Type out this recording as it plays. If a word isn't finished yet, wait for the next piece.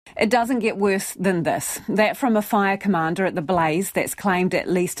It doesn't get worse than this. That from a fire commander at the blaze that's claimed at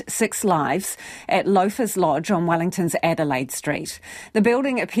least 6 lives at Loafers Lodge on Wellington's Adelaide Street. The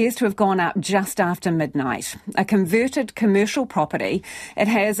building appears to have gone up just after midnight. A converted commercial property. It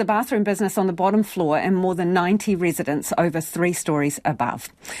has a bathroom business on the bottom floor and more than 90 residents over 3 stories above.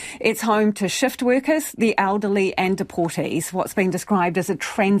 It's home to shift workers, the elderly and deportees, what's been described as a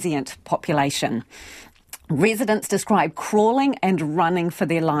transient population. Residents describe crawling and running for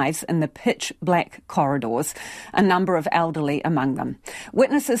their lives in the pitch-black corridors, a number of elderly among them.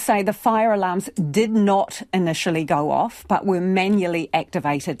 Witnesses say the fire alarms did not initially go off, but were manually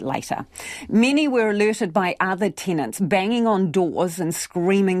activated later. Many were alerted by other tenants banging on doors and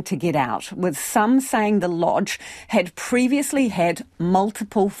screaming to get out, with some saying the lodge had previously had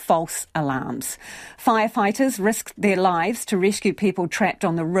multiple false alarms. Firefighters risked their lives to rescue people trapped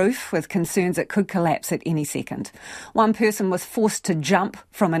on the roof, with concerns it could collapse at any second. One person was forced to jump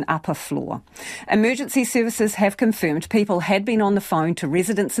from an upper floor. Emergency services have confirmed people had been on the phone to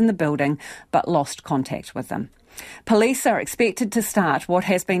residents in the building but lost contact with them. Police are expected to start what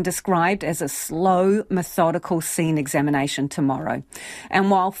has been described as a slow, methodical scene examination tomorrow. And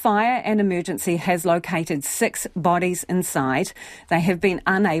while fire and emergency has located 6 bodies inside, they have been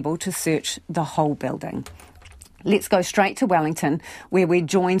unable to search the whole building. Let's go straight to Wellington, where we're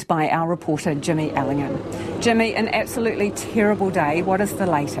joined by our reporter, Jimmy Ellingham. Jimmy, an absolutely terrible day. What is the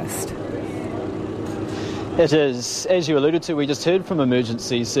latest? It is, as you alluded to, we just heard from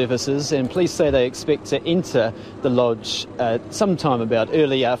emergency services, and police say they expect to enter the lodge sometime about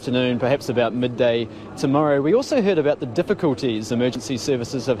early afternoon, perhaps about midday tomorrow. We also heard about the difficulties emergency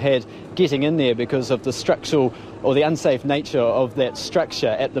services have had getting in there because of the structural or the unsafe nature of that structure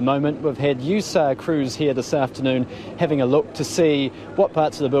at the moment. We've had USAR crews here this afternoon having a look to see what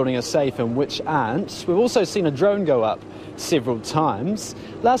parts of the building are safe and which aren't. We've also seen a drone go up several times.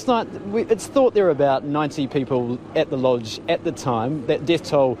 Last night, it's thought there were about 90 people at the lodge at the time. That death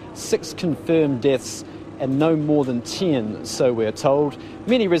toll, 6 confirmed deaths and no more than 10, so we're told.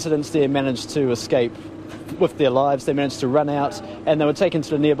 Many residents there managed to escape with their lives. They managed to run out and they were taken to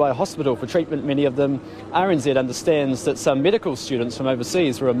the nearby hospital for treatment, many of them. RNZ understands that some medical students from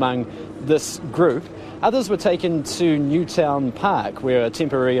overseas were among this group. Others were taken to Newtown Park, where a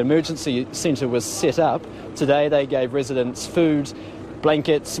temporary emergency centre was set up. Today they gave residents food,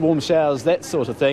 blankets, warm showers, that sort of thing.